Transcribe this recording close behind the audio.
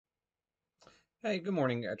Hey, good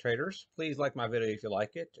morning, traders. Please like my video if you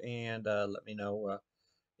like it, and let me know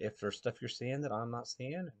if there's stuff you're seeing that I'm not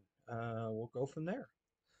seeing, and we'll go from there.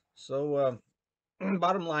 So,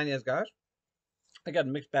 bottom line is, guys, I got a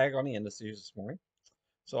mixed bag on the indices this morning.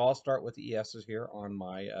 So I'll start with the ESs here on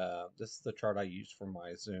my. This is the chart I used for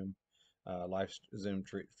my Zoom live Zoom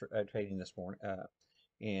trading this morning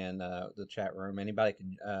in the chat room. Anybody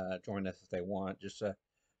can join us if they want. Just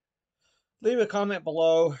leave a comment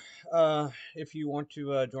below if you want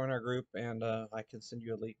to join our group, and I can send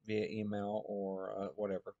you a link via email or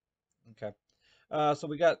whatever. Okay. So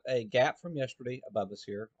we got a gap from yesterday above us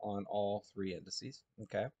here on all three indices.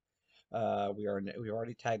 Okay. We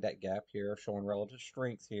already tagged that gap here, showing relative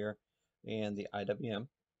strength here in the IWM,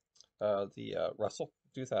 the Russell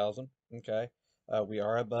 2000. Okay. We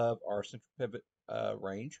are above our central pivot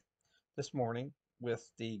range this morning with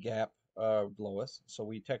the gap below us. So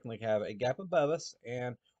we technically have a gap above us,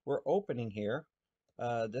 and we're opening here.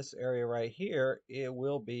 This area right here, it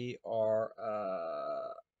will be our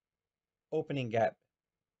opening gap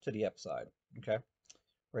to the upside. Okay,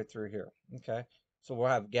 right through here. Okay, so we'll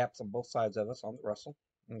have gaps on both sides of us on the Russell.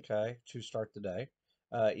 Okay, to start the day.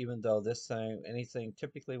 Even though this thing, anything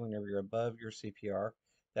typically whenever you're above your CPR,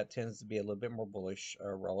 that tends to be a little bit more bullish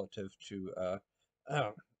relative to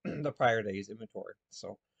the prior day's inventory.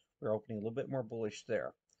 So we're opening a little bit more bullish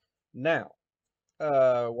there. Now,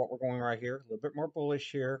 what we're going right here, a little bit more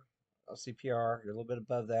bullish here. CPR, you're a little bit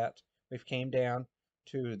above that. We've came down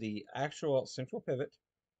to the actual central pivot,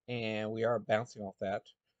 and we are bouncing off that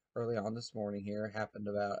early on this morning here. It happened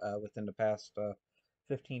about within the past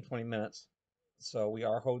 15, 20 minutes. So we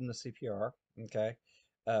are holding the CPR. Okay.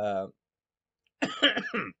 Uh,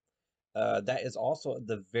 that is also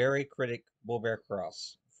the very critic bull bear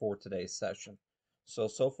cross for today's session.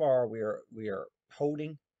 So far we are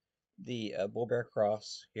holding the bull bear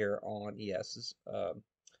cross here on ES's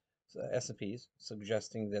S&Ps,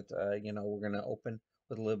 suggesting that we're going to open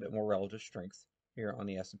with a little bit more relative strength here on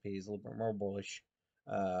the S&Ps, a little bit more bullish.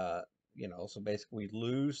 Uh, so basically we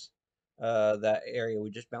lose that area we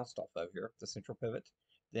just bounced off of here, the central pivot.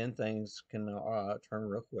 Then things can turn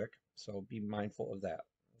real quick. So be mindful of that.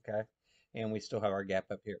 Okay, and we still have our gap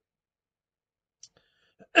up here.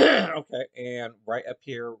 Okay, and right up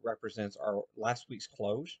here represents our last week's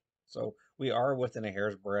close. So we are within a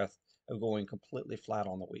hair's breadth of going completely flat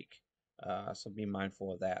on the week. So be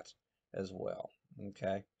mindful of that as well.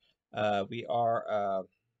 Okay. We are,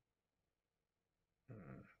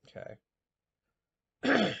 okay.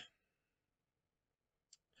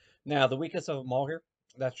 Now, the weakest of them all here,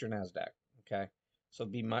 that's your NASDAQ. Okay. So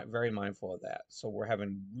be very mindful of that. So we're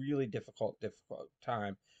having really difficult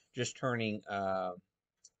time just turning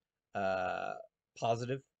uh,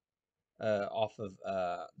 positive off of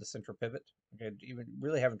the central pivot. Okay, even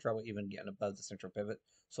really having trouble even getting above the central pivot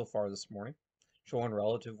so far this morning, showing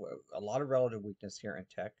a lot of relative weakness here in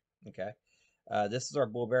tech. Okay, this is our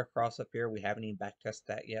bull bear cross up here. We haven't even back tested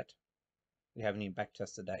that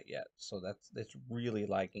yet. So that's really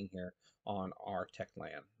lagging here on our tech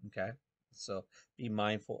land. Okay, so be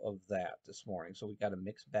mindful of that this morning. So we got a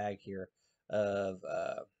mixed bag here of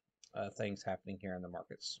things happening here in the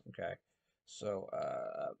markets. Okay, so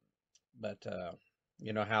but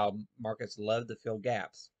you know how markets love to fill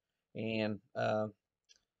gaps, and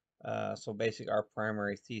so basically our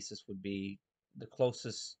primary thesis would be the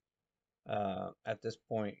closest at this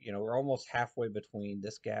point. We're almost halfway between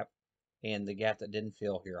this gap and the gap that didn't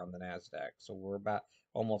fill here on the Nasdaq, so we're about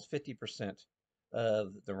almost 50%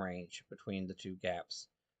 of the range between the two gaps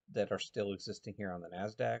that are still existing here on the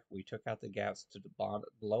Nasdaq. We took out the gaps to the bottom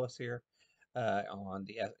below us here on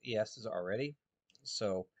the ESs already.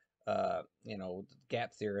 So,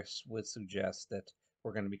 gap theorists would suggest that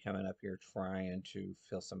we're going to be coming up here trying to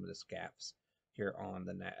fill some of these gaps here on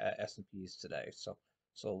the S&Ps today. So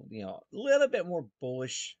a little bit more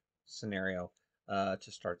bullish scenario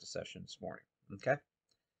to start the session this morning. Okay.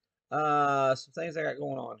 Some things I got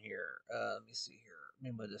going on here. Let me see here.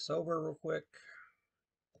 Let me move this over real quick.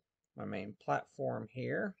 My main platform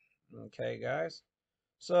here. Okay, guys.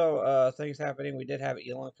 So things happening. We did have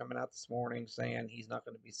Elon coming out this morning saying he's not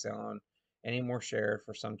going to be selling any more shares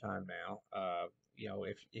for some time now.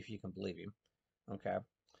 If you can believe him. Okay.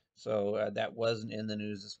 So that wasn't in the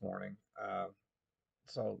news this morning.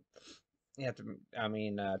 So you have to. I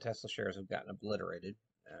mean, Tesla shares have gotten obliterated.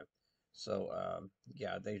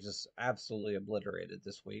 Yeah, they just absolutely obliterated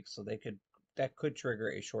this week. So that could trigger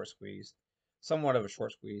a short squeeze, somewhat of a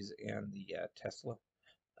short squeeze in the Tesla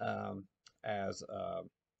um, as uh,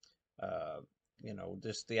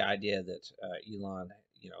 just the idea that Elon,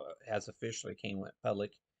 has officially went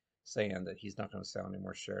public saying that he's not going to sell any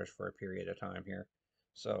more shares for a period of time here.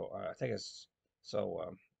 So I think it's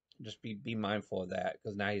so just be mindful of that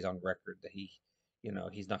because now he's on record that he's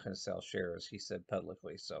not going to sell shares. He said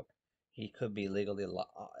publicly, so he could be legally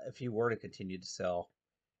if he were to continue to sell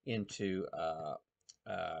into uh,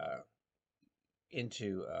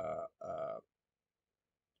 into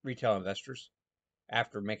retail investors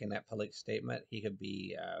after making that public statement, he could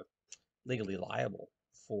be legally liable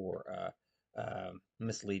for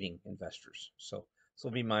misleading investors. So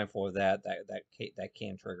be mindful of that. That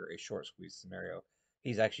can trigger a short squeeze scenario.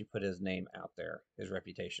 He's actually put his name out there, his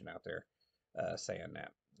reputation out there, saying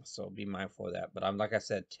that. So be mindful of that. But I'm like I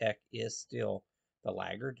said, tech is still the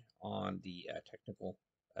laggard on the technical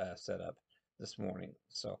setup this morning.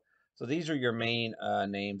 So these are your main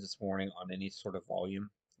names this morning on any sort of volume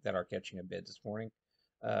that are catching a bid this morning.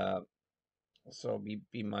 Uh, so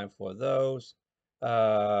be mindful of those.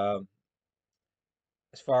 Uh,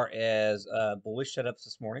 as far as bullish setups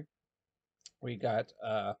this morning, we got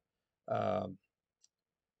um,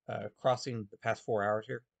 crossing the past 4 hours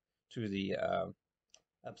here to the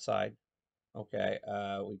upside. Okay,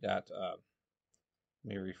 we got.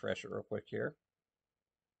 Let me refresh it real quick here,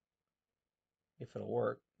 if it'll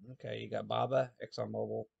work. Okay, you got Baba,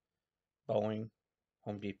 ExxonMobil, Boeing,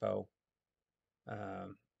 Home Depot.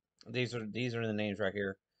 Um, these are the names right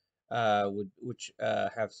here, which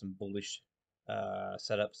have some bullish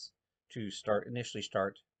setups to initially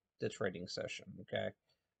start the trading session. Okay,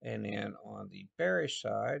 and then on the bearish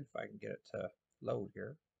side, if I can get it to load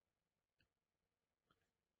here,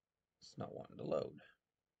 it's not wanting to load.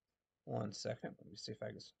 1 second. Let me see if I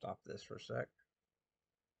can stop this for a sec.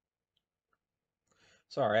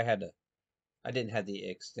 Sorry, I didn't have the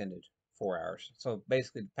extended 4 hours. So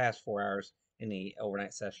basically, the past 4 hours in the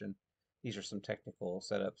overnight session, these are some technical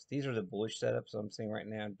setups. These are the bullish setups I'm seeing right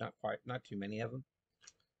now. Not too many of them.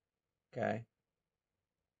 Okay.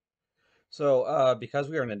 So because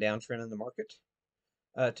we are in a downtrend in the market,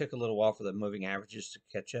 it took a little while for the moving averages to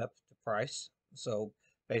catch up to price. So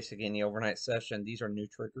basically, in the overnight session, these are new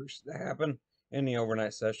triggers that happen in the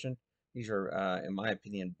overnight session. These are, in my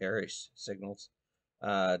opinion, bearish signals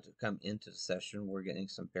to come into the session. We're getting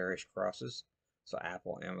some bearish crosses. So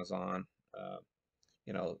Apple, Amazon, uh,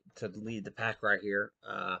 to lead the pack right here.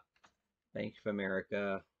 Bank of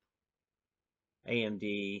America,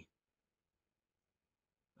 AMD,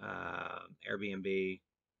 Airbnb.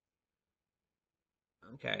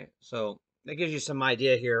 Okay, so that gives you some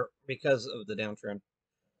idea here because of the downtrend.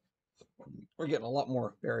 We're getting a lot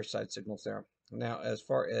more bearish side signals there. Now, as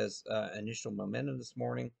far as initial momentum this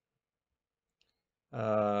morning,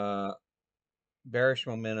 uh, bearish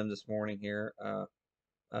momentum this morning here.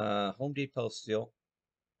 Home Depot still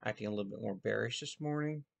acting a little bit more bearish this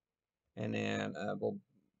morning, and then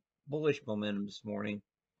bullish momentum this morning.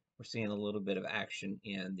 We're seeing a little bit of action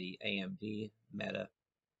in the AMD, Meta,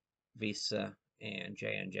 Visa, and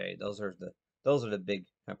J&J. Those are the big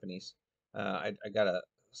companies. I got a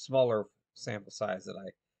smaller sample size that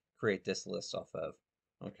I create this list off of.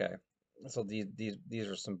 Okay, so these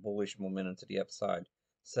are some bullish momentum to the upside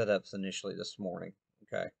setups initially this morning.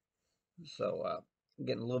 Okay, so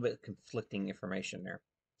getting a little bit conflicting information there.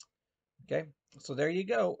 Okay, so there you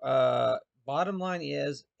go. Bottom line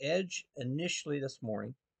is edge initially this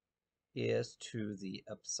morning is to the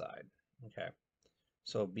upside. Okay.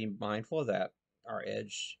 So be mindful of that. Our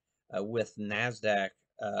edge with NASDAQ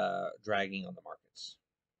dragging on the markets.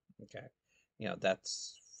 Okay.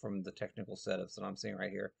 That's from the technical setups that I'm seeing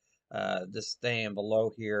right here. This staying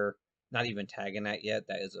below here, not even tagging that yet.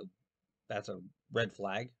 That's a red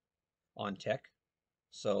flag on tech.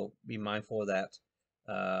 So be mindful of that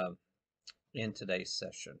in today's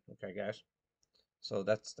session. Okay, guys. So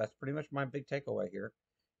that's pretty much my big takeaway here.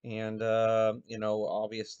 And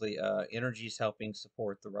obviously, energy is helping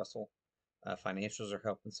support the Russell. Financials are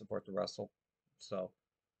helping support the Russell. So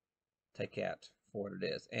take that for what it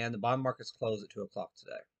is. And the bond markets close at 2 o'clock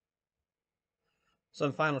today.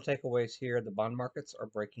 Some final takeaways here: the bond markets are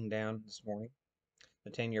breaking down this morning. The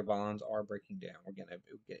 10-year bonds are breaking down. We're going to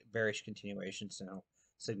get bearish continuations now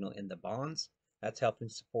signal in the bonds. That's helping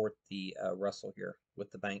support the Russell here with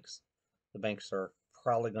the banks. The banks are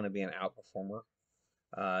probably going to be an outperformer.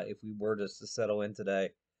 If we were to settle in today,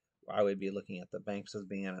 I would be looking at the banks as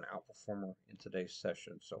being an outperformer in today's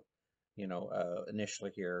session. So,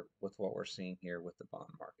 initially here with what we're seeing here with the bond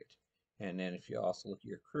market. And then if you also look at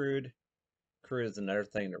your crude is another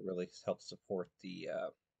thing that really helps support the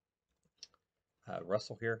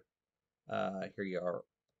Russell here. Here you are.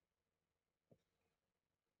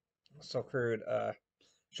 So crude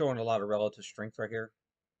showing a lot of relative strength right here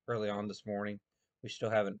early on this morning. We still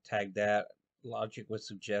haven't tagged that. logic would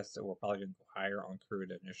suggest that we're probably going to go higher on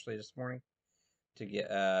crude initially this morning to get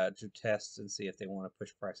to test and see if they want to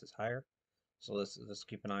push prices higher. So let's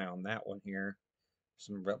keep an eye on that one here.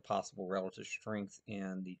 Some possible relative strength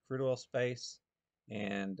in the crude oil space,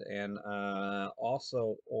 and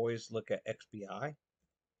also always look at XBI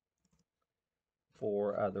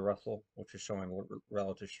for the Russell, which is showing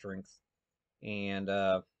relative strength. And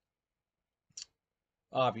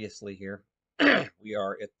obviously here we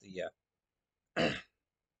are at the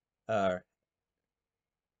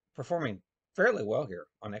performing fairly well here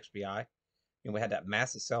on XBI. We had that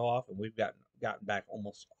massive sell-off, and we've gotten back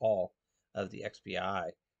almost all of the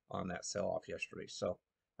XBI on that sell-off yesterday. So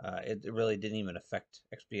it really didn't even affect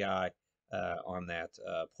XBI on that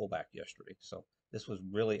pullback yesterday. So this was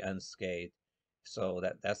really unscathed. So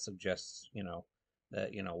that suggests,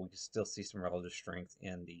 that we can still see some relative strength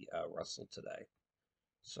in the Russell today.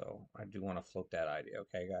 So I do want to float that idea.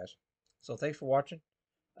 Okay, guys. So thanks for watching.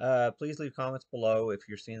 Please leave comments below if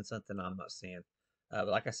you're seeing something I'm not seeing. But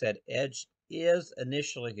like I said, edge is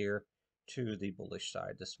initially here to the bullish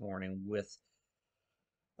side this morning with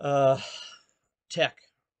tech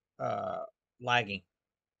lagging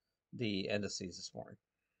the indices this morning.